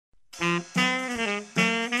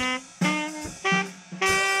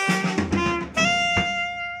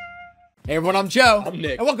Hey everyone, I'm Joe. I'm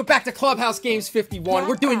Nick. And welcome back to Clubhouse Games 51.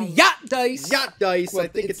 We're doing Yacht Dice. Yacht Dice. Well, I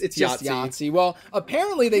think it's just Yahtzee. Well,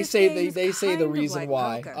 apparently they say the kind reason of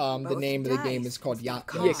why like the name of the game is called Yacht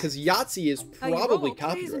Dice. Yeah, because Yahtzee is probably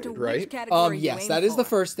copyrighted, right? Yes, that is the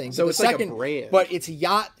first thing. So the it's like second, a brand. but it's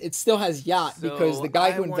Yacht. It still has Yacht because the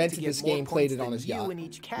guy who I want to invented get this more game played points it on than his you yacht. in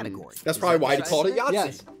each category. That's probably why he called it Yahtzee.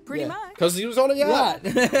 Yes, Pretty yeah. much. Because he was on a yacht.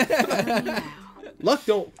 Yacht. Luck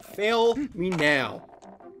don't fail me now.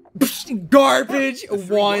 Garbage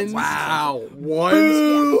ones. Wow. Ones.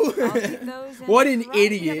 Boo. I'll keep those and What an try the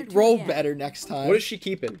idiot. other two Roll again. better next time. What is she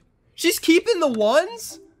keeping? She's keeping the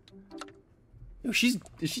ones? Yo, is she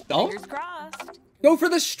dumb? Fingers crossed. Go for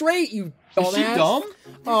the straight, you dumbass. Is she dumb?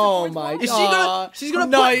 Oh my Is god. she's gonna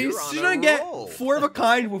nice. she's gonna get 4 of a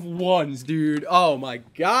kind with ones, dude. Oh my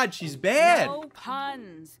god, she's bad. No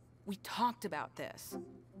puns. We talked about this.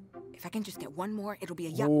 If I can just get one more, it'll be a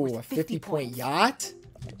yacht Ooh, worth a 50 50-point points. yacht?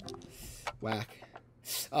 Whack.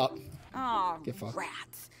 Oh, Get fucked.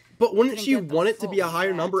 rats. But wouldn't Didn't you get the want it to be a full higher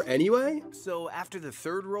set. number anyway? So after the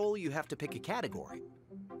third roll, you have to pick a category.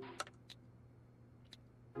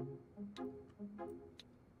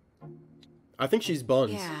 I think she's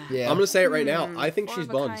buns. Yeah. I'm gonna say it right now. I think Four she's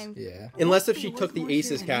of a buns. kind. Yeah. Unless if she Worth took the more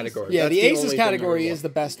aces than category. Yeah, That's the aces only thing category I is the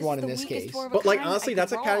best This one is in the this weakest case. four of a But like kind honestly, I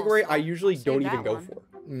that's a could category roll, I so usually I'll don't save even that go one. for.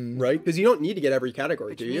 Right? Because you don't need to get every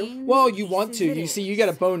category, do you? Between Well, you want pieces to. it You is. see, you get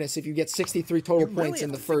a bonus if you get 63 total You really points in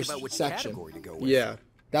have the to think first about which section. category to go with. Yeah.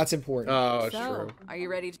 That's important. Oh, it's So, true. are you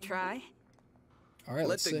ready to try? All right, Let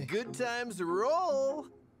let's the see. good times roll.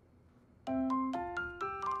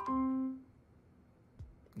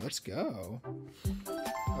 Let's go.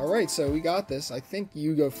 All right, so we got this. I think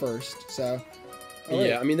you go first. So, all right.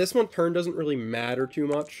 Yeah, I mean, this one turn doesn't really matter too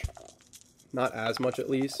much. Not as much, at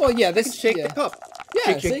least. Well, yeah, this Shake yeah. the cup.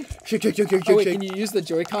 Yeah, shake, see? shake, shake, shake, shake, Oh, wait, shake. can you use the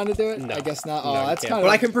Joy-Con to do it? No. I guess not. No, Oh, you that's can't. kind of.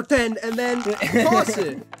 But I can pretend and then toss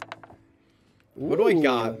it. What do I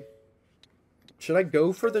got? Should I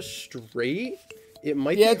go for the straight? It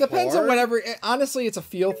might be Yeah, it depends on hard. whatever. Honestly, it's a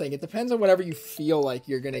feel thing. It depends on whatever you feel like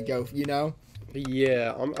you're gonna go. You know.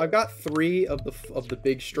 Yeah, I've got 3 of the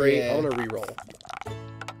big straight. Yeah. I'm gonna re-roll.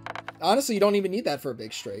 Honestly, you don't even need that for a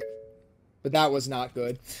big straight. But that was not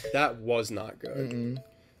good. That was not good.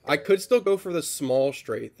 I could still go for the small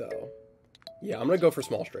straight though. Yeah, I'm gonna go for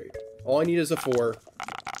small straight. All I need is a 4.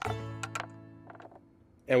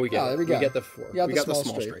 And we get Oh, there we it. go. We get the 4. You got We the got the small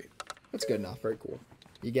small straight. straight. That's good enough. Very cool.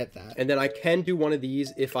 You get that. And then I can do one of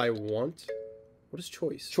these if I want. What is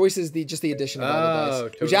choice? Choice is just the addition of all the Oh, dice,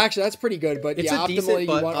 which totally. actually that's pretty good. But It's yeah, a optimally decent, you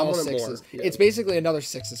but want I all want it more. sixes. Yeah. It's basically another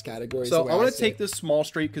sixes category. So I want to take this small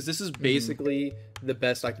straight because this is basically the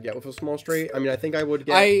best I could get with a small straight. I mean, I think I would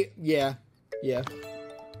get. Yeah.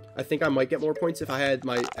 I think I might get more points if I had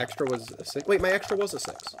my extra was a 6. Wait, my extra was a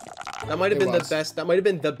 6. That might have It been was. the best. That might have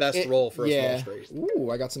been the best roll for a small straight.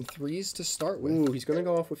 Ooh, I got some threes to start with. Ooh, he's gonna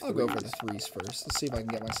go off with. I'll threes. go for the threes first. Let's see if I can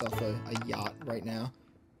get myself a yacht right now,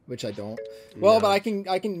 which I don't. Well, No. but I can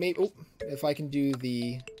maybe. Oh, if I can do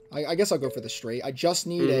the. I guess I'll go for the straight. I just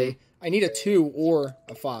need I need a 2 or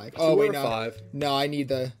a 5. Oh 2 wait, or no. 5. No, I need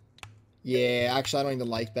the. Yeah, actually, I don't even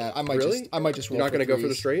like that. I might Really? just roll. You're not gonna go for the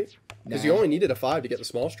threes. straight because Nah. you only needed a 5 to get the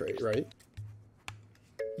small straight, right?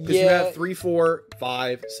 Because Yeah. you have 3, 4,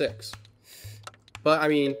 5, 6. But I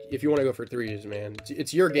mean, if you want to go for threes, man,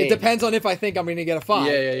 it's your game. It depends on if I think I'm gonna get a 5.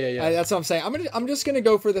 Yeah. That's what I'm saying. I'm just gonna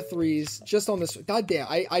go for the threes just on this. God damn,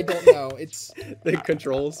 I don't know. It's The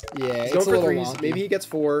controls. yeah, He's it's going a for little threes. wonky. Maybe he gets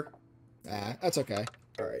 4. That's okay.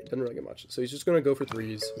 All right, doesn't really get much. So he's just gonna go for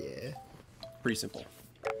threes. Yeah. Pretty simple.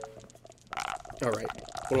 All right,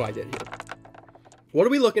 what do I get here? What are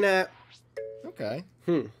we looking at? Okay.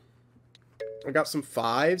 I got some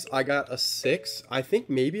 5s. I got a 6. I think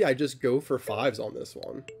maybe I just go for 5s on this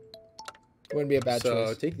one. Wouldn't be a bad So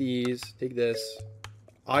choice. take these, take this.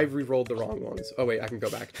 I've re-rolled the wrong ones. Oh wait, I can go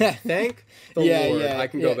back. Thank the Lord, I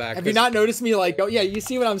can go back. Have you not noticed me like? Oh yeah, you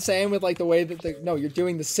see what I'm saying with like the way that no, you're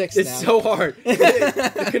doing the 6 It's now. so hard.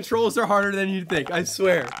 The controls are harder than you'd think. I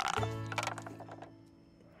swear.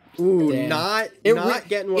 Ooh, Damn. not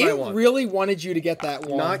getting what I want. It really wanted you to get that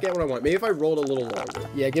one. Not getting what I want. Maybe if I rolled a little longer.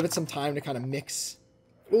 Yeah, give it some time to kind of mix.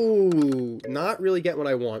 Ooh, not really getting what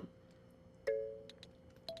I want.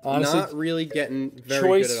 Honestly, not really getting very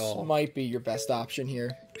choice good at all. might be your best option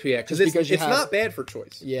here. Yeah, because Just because you it's have- not bad for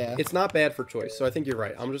choice. Yeah. It's not bad for choice, so I think you're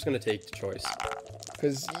right. I'm just going to take the choice.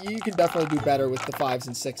 Because you can definitely do better with the 5s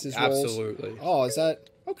and 6s rolls. Absolutely. Oh, is that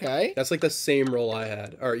okay? That's like the same roll I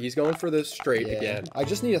had. All right, he's going for the straight Yeah. again. I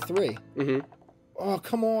just need a 3. Mm-hmm. Oh,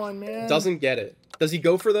 come on, man. Doesn't get it. Does he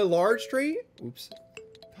go for the large straight? Oops.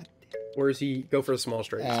 God damn. Or is he go for the small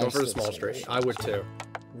straight? He's going for the still small straight. I would too.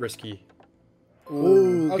 Risky.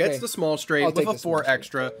 Ooh, Gets the small straight with a 4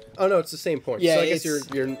 extra. Oh no, it's the same point. Yeah, so I guess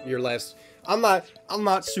you're less. I'm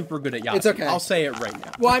not super good at Yahtzee. It's okay. I'll say it right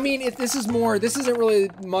now. Well, I mean, if this isn't really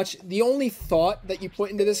much. The only thought that you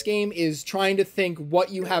put into this game is trying to think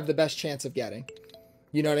what you have the best chance of getting.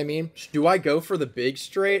 You know what I mean? Do I go for the big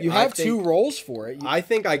straight? You have 2 rolls for it. I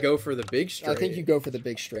think I go for the big straight. I think you go for the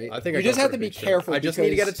big straight. I think you just have to be careful. I just need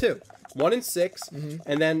to get a 2. 1 in 6,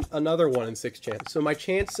 and then another 1 in 6 chance. So my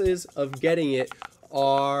chances of getting it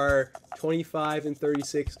are 25 and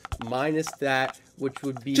 36 minus that, which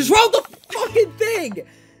would be... Just roll the fucking thing!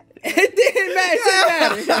 It didn't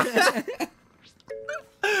matter.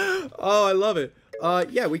 Oh, I love it.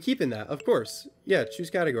 Yeah, we keep in that, of course. Yeah, choose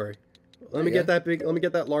category. Let me get that big. Let me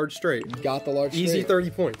get that large straight. You got the large straight. Easy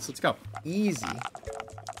 30 points. Let's go. Easy.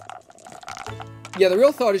 Yeah, the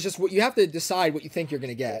real thought is just what you have to decide what you think you're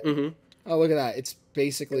gonna get. Oh, look at that. It's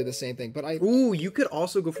basically the same thing, but Ooh, you could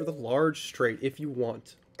also go for the large straight if you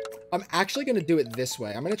want. I'm actually gonna do it this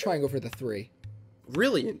way. I'm gonna try and go for the 3.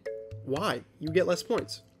 Really? Why? You get less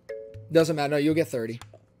points. Doesn't matter. No, you'll get 30.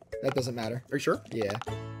 That doesn't matter. Are you sure? Yeah,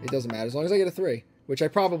 it doesn't matter as long as I get a 3, which I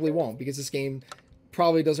probably won't because this game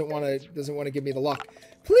probably doesn't want to give me the luck.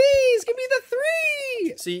 Please give me the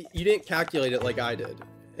 3. See, you didn't calculate it like I did,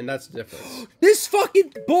 and that's the difference. This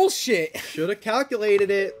fucking bullshit. Should have calculated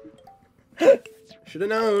it. Should have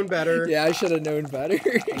known better. Yeah, I should have known better.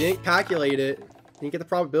 You didn't calculate it. Didn't get the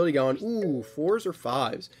probability going. Ooh, 4s or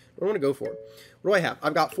 5s. What do I want to go for? What do I have?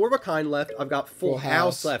 I've got 4 of a kind left. I've got full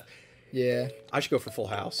house left. Yeah. I should go for full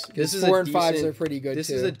house. This is 4 and 5s are pretty good This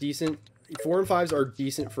too. is a decent... 4 and 5s are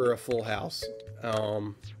decent for a full house.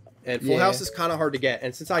 And full house is kind of hard to get.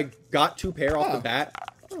 And since I got 2 pair off the bat...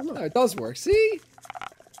 I don't know. Oh, it does work. See?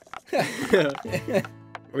 Let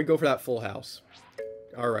me go for that full house.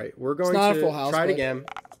 All right. We're going not a to full house, try it but... again.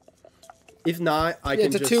 If not, I can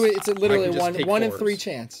it's just... It's a literally I can just one take in 3 4s.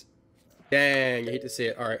 chance. Dang, I hate to see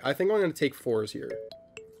it. All right. I think I'm going to take 4s here.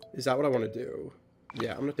 Is that what I want to do?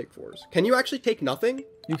 Yeah, I'm going to take 4s. Can you actually take nothing?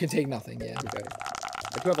 You can take nothing, yeah. Okay.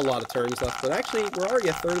 I do have a lot of turns left, but actually, we're already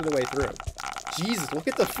a third of the way through. Jesus, look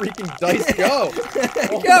at the freaking dice go!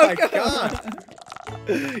 Oh my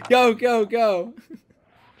god! Go!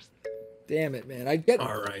 Damn it, man!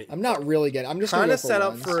 All right. I'm not really getting. I'm just kind gonna of set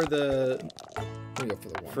up for the. I'm gonna go for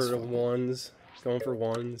the 1s. For the 1s, going for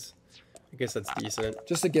 1s. I guess that's decent.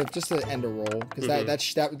 Just to end a roll, because that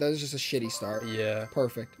was just a shitty start. Yeah.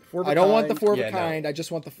 Perfect. Four of a I don't want the kind. 4 of Yeah, a kind. I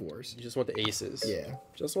just want the 4s. You just want the aces. Yeah.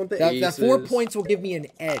 Just want the aces. That 4 points will give me an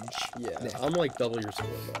edge. Yeah. I'm like double your score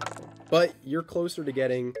though. But you're closer to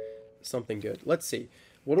getting something good. Let's see.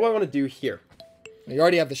 What do I want to do here? You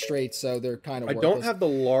already have the straights, so they're kind of I worthless. don't have the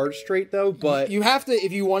large straight though, but you have to,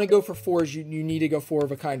 if you want to go for 4s, you need to go 4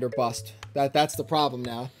 of a kind or bust. That's the problem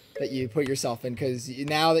now that you put yourself in, because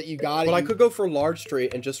now that you got it. But I could go for large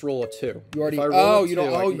straight and just roll a 2. You already. If I roll Oh, a you 2,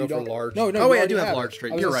 don't. I Oh, can you go for don't. large. No. Oh wait, I you do already have large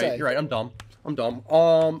straight. I was You're gonna right. say. You're right. I'm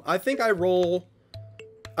dumb. I think I roll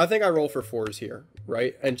for 4s here,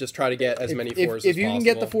 right? And just try to get as many 4s as possible. If you can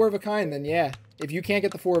get the 4 of a kind, then yeah. If you can't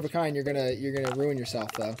get the 4 of a kind, you're gonna ruin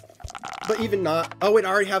yourself though. But even not. Oh wait, I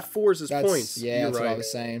already have 4s as points. Yeah, that's what I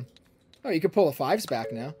was saying. Oh, you could pull the 5s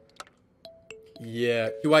back now. Yeah.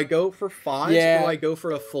 Do I go for 5s? Yeah. Or do I go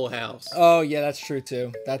for a full house? Oh yeah, that's true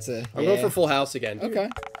too. I'm going for full house again. Dude.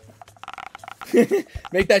 Okay.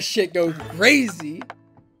 Make that shit go crazy.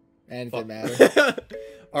 And it didn't matter.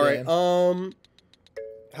 All right.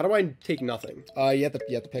 How do I take nothing? You have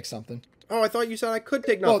to pick something. Oh, I thought you said I could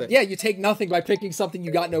take nothing. Well, yeah, you take nothing by picking something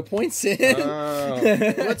you got no points in. I'm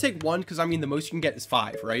gonna take 1 because I mean the most you can get is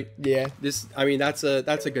 5, right? Yeah. That's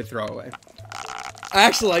a good throwaway. I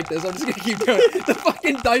actually like this. I'm just gonna keep going. The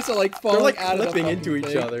fucking dice are like falling They're like out of the flipping fucking into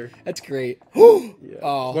each thing. other. That's great. Yeah.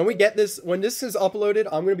 Oh. When this is uploaded,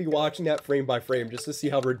 I'm gonna be watching that frame by frame just to see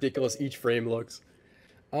how ridiculous each frame looks.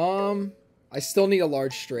 I still need a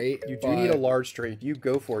large straight. You do need a large straight. You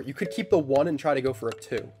go for it. You could keep the 1 and try to go for a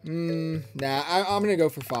 2. Nah, I'm gonna go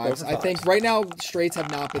for 5s. I think right now straights have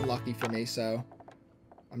not been lucky for me, so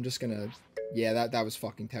I'm just gonna. Yeah, that was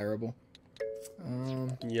fucking terrible.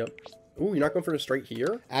 Yep. Ooh, you're not going for a straight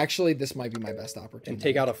here? Actually, this might be my best opportunity. And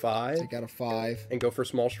take out a 5? Take out a 5. And go for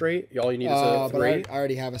small straight? All you need is a 3? But I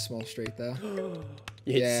already have a small straight, though.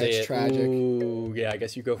 You hate to say it's it. tragic. Ooh, yeah, I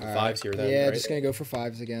guess you go for 5s here then, Yeah, right? just gonna go for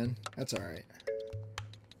 5s again. That's alright.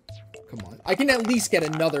 Come on. I can at least get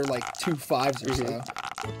another, like, 2 5s or so.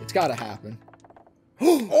 It's gotta happen.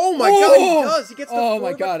 Oh my god, he does. He gets the Oh four my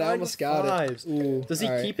of a god, I kind almost with got fives. it. Ooh, Does he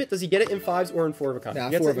all right. keep it? Does he get it in fives or in four of a kind? Nah,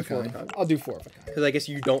 He gets four it of in a kind. I'll do four of a kind. Because I guess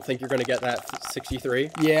you don't think you're going to get that 63?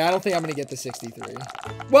 Yeah, I don't think I'm going to get the 63.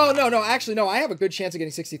 Well, no, actually, no. I have a good chance of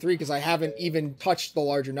getting 63 because I haven't even touched the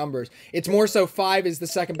larger numbers. It's more so 5 is the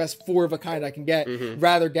second best four of a kind I can get.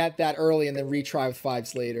 Rather get that early and then retry with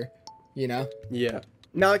 5s later. You know? Yeah.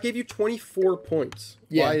 Now, it gave you 24 points.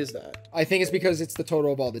 Yeah. Why is that? I think it's because it's the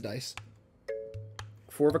total of all the dice.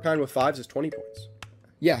 Four of a kind with fives is 20 points.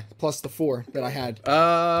 Yeah, plus the 4 that I had.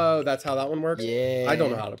 Oh, that's how that one works? Yeah. I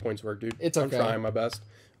don't know how the points work, dude. It's okay. I'm trying my best.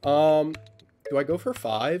 Do I go for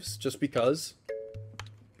 5s just because?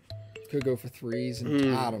 Could go for 3s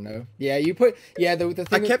and I don't know. Yeah, you put the thing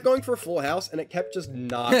I kept going for a full house and it kept just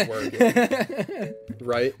not working.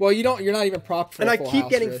 Right? Well, you're not even propped for and a I full keep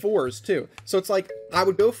house, getting really. 4s too. So it's like I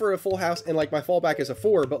would go for a full house and like my fallback is a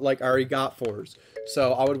 4, but like I already got 4s.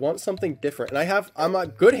 So I would want something different. And I'm a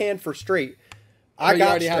good hand for straight. I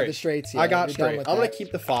already have the straights. Yeah, I got you're done straight. with I'm gonna that.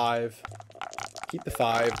 keep the 5. Keep the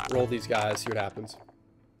 5. Roll these guys. See what happens.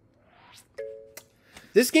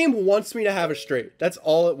 This game wants me to have a straight. That's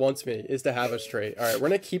all it wants me is to have a straight. All right, we're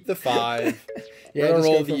gonna keep the 5. Yeah, we're gonna just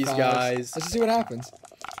roll go for these 5s. guys. Let's just see what happens.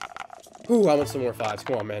 Ooh, I want some more 5s.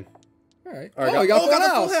 Come on, man. All right. All right, Oh, you got full got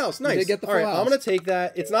house. the full house. Nice. You did get the All full right, house. I'm gonna take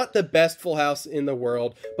that. It's not the best full house in the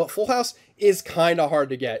world, but full house is kind of hard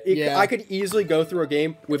to get. Yeah. I could easily go through a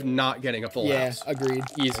game with not getting a full house. Yeah, agreed.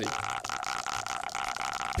 Easy.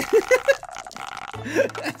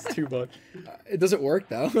 That's too much. It doesn't work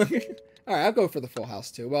though. All right, I'll go for the full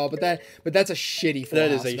house too. Well, but that's a shitty full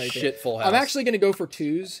That house. is a right there. shit full house. I'm actually gonna go for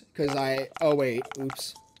 2s because oh wait,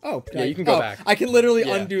 oops. Oh Yeah, you can go back. I can literally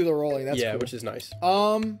Yeah. undo the rolling. That's yeah, cool. which is nice.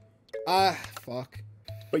 Fuck.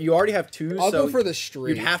 But you already have 2s. I'll so go for the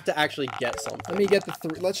straight. You'd have to actually get something. Let me get the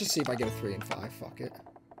 3. Let's just see if I get a 3 and 5. Fuck it.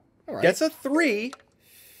 All right. Gets a 3.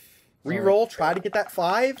 Reroll. Try to get that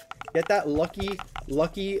 5. Get that lucky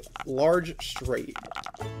large straight.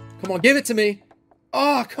 Come on, give it to me.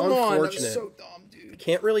 Oh, come on. That was Unfortunate. so dumb, dude.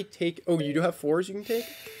 Can't really take. Oh, you do have 4s you can take.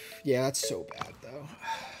 Yeah, that's so bad though.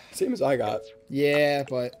 Same as I got. Yeah,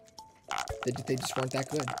 but they just weren't that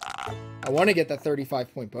good. I want to get that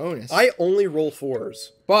 35-point bonus. I only roll 4s.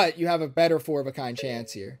 But you have a better 4 of a kind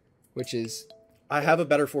chance here, which is. I have a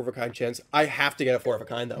better 4 of a kind chance. I have to get a 4 of a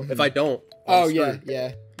kind though. If I don't, Oh I'm screwed.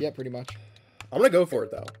 yeah, pretty much. I'm gonna go for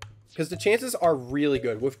it though, because the chances are really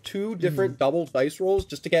good with 2 different double dice rolls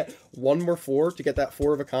just to get 1 more 4 to get that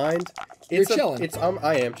 4 of a kind. You're chilling.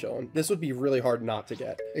 I am chilling. This would be really hard not to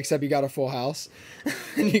get. Except you got a full house,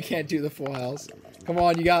 and you can't do the full house. Come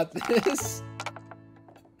on, you got this.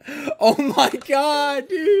 Oh my god,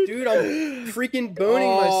 dude! Dude, I'm freaking boning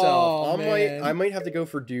Oh, myself. man. I might have to go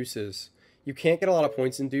for deuces. You can't get a lot of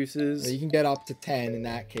points in deuces. You can get up to 10 in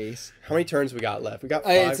that case. How many turns we got left? We got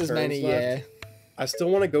 5 It's as turns many, left. yeah. I still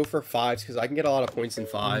want to go for 5s because I can get a lot of points in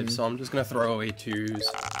 5s, so I'm just going to throw away 2s.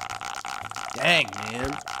 Dang,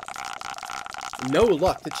 man. No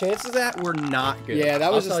luck. The chances of that were not good. Yeah,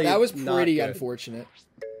 that was I'll tell you, not pretty good. unfortunate.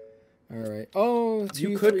 All right. Oh, 2,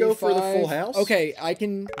 You could 3, go for the 5. full house. Okay, I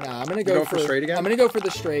can. Nah, I'm gonna go going for straight again? I'm gonna go for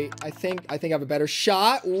the straight. I think I have a better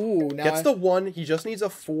shot. Ooh, now Gets the 1. He just needs a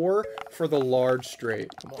 4 for the large straight.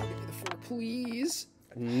 Come on, give me the 4, please.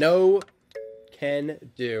 No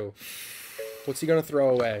can do. What's he going to throw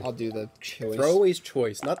away? I'll do the choice. Throwaway's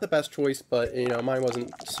choice. Not the best choice, but, you know, mine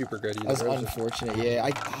wasn't super good either. That was unfortunate. Yeah.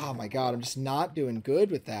 Oh my god, I'm just not doing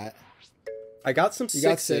good with that. I got some 6s. You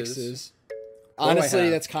got 6s. What do I Honestly,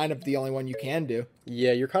 have? that's kind of the only one you can do.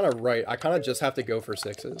 Yeah, you're kind of right. I kind of just have to go for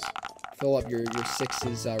 6s. Fill up your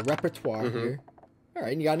 6s repertoire here. All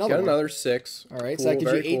right, and you got another Got one. another 6. All right, so Cool, that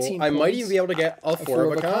gives you very 18 cool. I might points. even be able to get a 4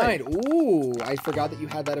 of a kind. Ooh, I forgot that you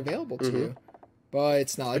had that available to you. But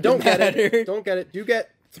it's not like Don't get matter. it. Don't get it. Do get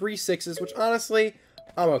 3 6s, which honestly,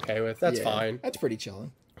 I'm okay with. That's Yeah, fine. That's pretty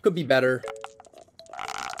chilling. Could be better.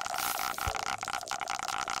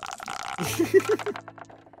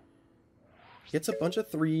 Gets a bunch of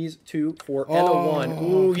 3s, 2, 4, and a 1.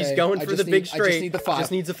 Ooh, he's okay. going I for just the big need- straight. I just need the 5.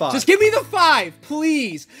 Just needs a 5. Just give me the 5,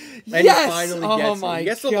 please. And yes. he finally gets it. He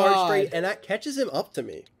gets the God. large straight, and that catches him up to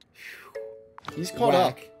me. He's caught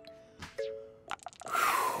Whack.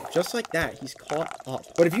 up. Just like that, he's caught up.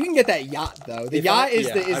 But if you can get that yacht though, the If yacht I- is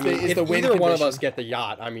yeah, the is I the mean, is if the win either one of condition. us get the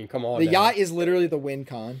yacht, I mean, come on. The now. yacht is literally the win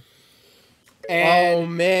con. And Oh,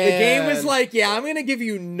 man. the game was like, yeah, I'm gonna give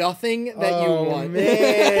you nothing that you want.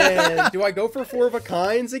 Man. Do I go for 4 of a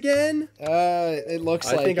kinds again? It looks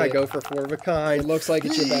like I think I it. go for 4 of a kind. It looks like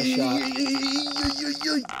it's your best shot.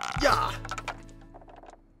 Yeah.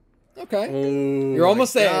 Okay. Oh, You're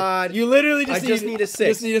almost there. God. You literally I just need a 6.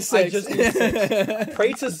 Just need a 6. I just need a 6.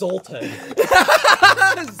 Pray to Zoltan.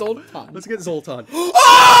 Zoltan. Let's get Zoltan.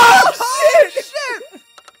 Oh, shit!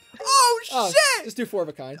 Oh, shit! Just do 4 of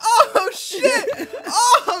a kind. Oh, shit!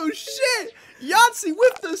 Oh, shit! Yahtzee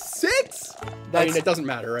with the 6? I mean, it doesn't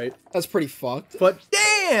matter, right? That's pretty fucked. But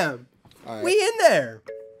damn! All right. We in there.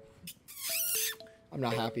 I'm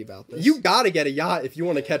not happy about this. You gotta get a yacht if you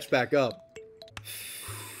want to catch back up.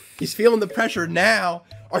 He's feeling the pressure now.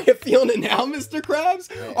 Are you feeling it now, Mr. Krabs?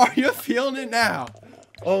 Are you feeling it now?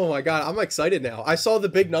 Oh my god, I'm excited now. I saw the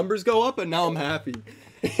big numbers go up, and now I'm happy.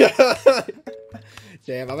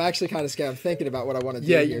 Damn, I'm actually kind of scared. I'm thinking about what I want to do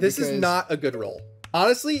Yeah, here. this is not a good roll.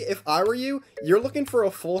 Honestly, if I were you, you're looking for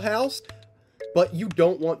a full house, but you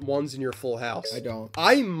don't want 1s in your full house. I don't.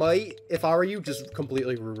 I might, if I were you, just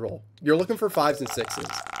completely re-roll. You're looking for 5s and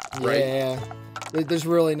 6s, right? Yeah. There's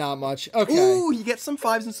really not much. Okay. Ooh, you get some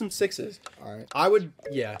 5s and some 6s. All right. I would,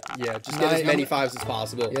 yeah, just get as many 5s as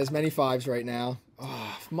possible. He has many 5s right now.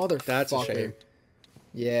 Oh, motherfucker. That's a shame.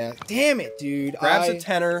 Yeah. Damn it, dude. Grabs a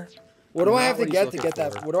tenner. What do I have to Not get what to he's get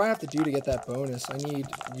looking that? for. What do I have to do to get that bonus? I need.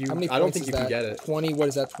 How many points I don't think is you can that? get it. 20. What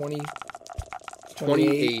is that? 20.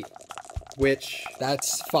 28. Which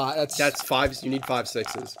That's 5. that's 5s. You need 5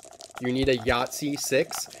 6s. You need a Yahtzee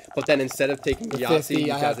 6, but then instead of taking the Yahtzee, 50,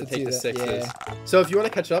 you I have have to to take do the that, 6s. So if you want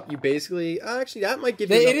to catch up, you basically actually that might give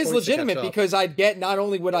you. It enough is points to catch legitimate up. because I'd get not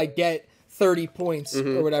only would I get 30 points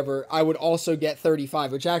or whatever, I would also get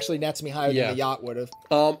 35, which actually nets me higher than the yacht would have.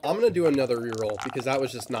 I'm gonna do another reroll because that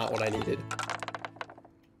was just not what I needed.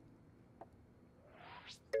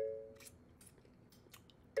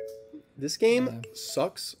 This game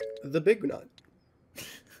sucks the big nut.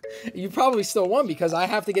 You probably still won because I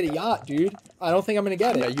have to get a yacht, dude. I don't think I'm gonna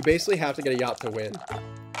get it. Yeah, you basically have to get a yacht to win.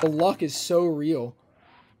 The luck is so real.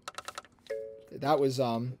 That was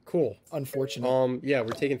Cool. unfortunate. Yeah, we're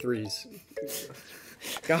taking 3s.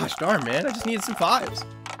 Gosh darn, man, I just needed some 5s.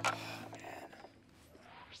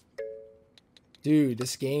 Dude,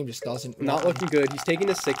 this game just doesn't. Not looking good. He's taking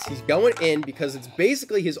a 6. He's going in because it's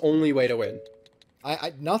basically his only way to win.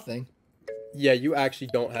 I nothing. Yeah, you actually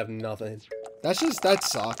don't have nothing. That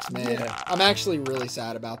sucks, man. Yeah. I'm actually really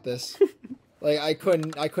sad about this. Like I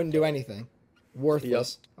couldn't do anything.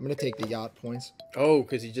 Worthless. I'm gonna take the yacht points. Oh,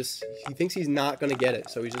 because he thinks he's not gonna get it,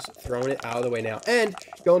 so he's just throwing it out of the way now. And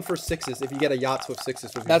going for 6s. If you get a yacht with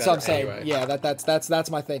 6s, would be That's what I'm better saying. anyway. Yeah, that's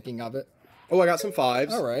my thinking of it. Oh, I got some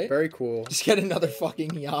 5s. All right. Very cool. Just get another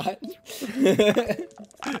fucking yacht.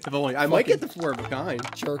 If only I might get the 4 of a kind.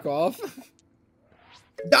 Jerk off.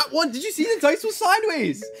 That one, did you see the dice was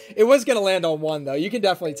sideways? It was gonna land on 1 though. You can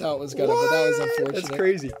definitely tell it was gonna, but that was What? unfortunate. That's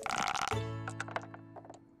crazy.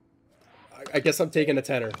 I guess I'm taking a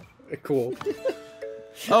tenner. Cool.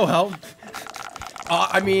 Oh hell.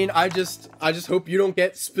 I mean, I just hope you don't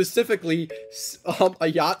get specifically a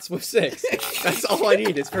yachts with 6. That's all I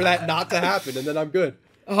need is for that not to happen, and then I'm good.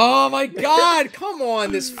 Oh my god! Come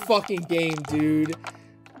on, this fucking game, dude.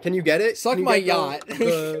 Can you get it? Suck Can you my get yacht.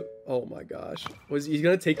 Oh my gosh. He's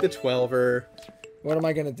gonna take the 12er? What am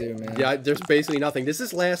I gonna do, man? Yeah, there's basically nothing. This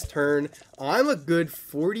is last turn. I'm a good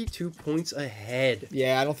 42 points ahead.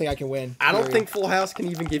 Yeah, I don't think I can win. I don't think Full House can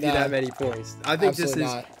even give you No. that many points. I think this Absolutely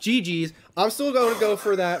is not. GG's. I'm still going to go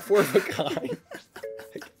for that 4 of a kind.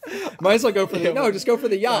 Might as well go for the no. Just go for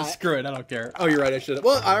the yacht. Screw it. I don't care. Oh, you're right. I should have.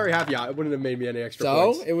 Well, I already have yacht. It wouldn't have made me any extra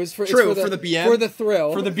So points. it was for True, it's for the BM? for the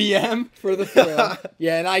thrill For the BM? for the thrill.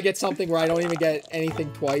 Yeah, and I get something where I don't even get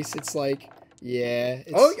anything twice. It's like yeah.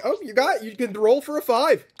 It's, Oh, you can roll for a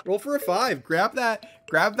 5. Roll for a 5. Grab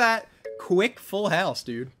that quick Full House,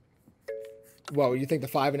 dude. Whoa, you think the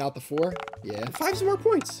 5 and out the 4? Yeah, 5's more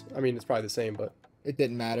points. I mean, it's probably the same, but it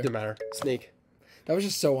didn't matter. didn't matter. Snake. That was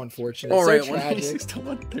just so unfortunate. All So right, tragic. 196 to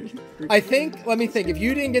 133. I think. Let me think. If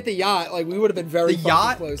you didn't get the yacht, like we would have been very The fucking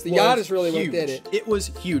yacht close. The was yacht is really what huge. did it. It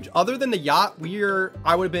was huge. Other than the yacht,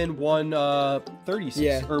 I would have been 136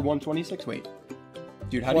 Yeah. or 126. Wait,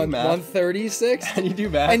 dude, how do you math? 136, How do you do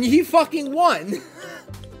math? and he fucking won.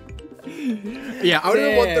 Yeah, I would have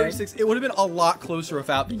been 136. It would have been a lot closer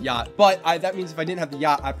without the yacht. But that means if I didn't have the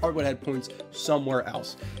yacht, I probably would have had points somewhere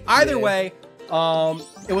else. Either Yeah. way,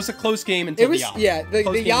 it was a close game until It was the yacht. yeah. The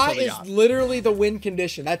Close game yacht until the is yacht. literally the win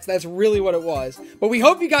condition. That's really what it was. But we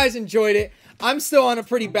hope you guys enjoyed it. I'm still on a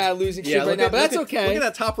pretty bad losing streak right now, but that's okay. Look at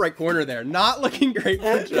that top right corner there. Not looking great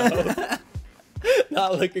for Joe.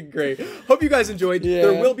 Not looking great. Hope you guys enjoyed. Yeah.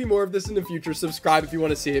 There will be more of this in the future. Subscribe if you want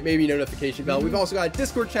to see it. Maybe notification bell. We've also got a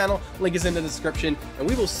Discord channel. Link is in the description. And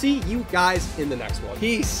we will see you guys in the next one.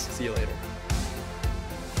 Peace. See you later.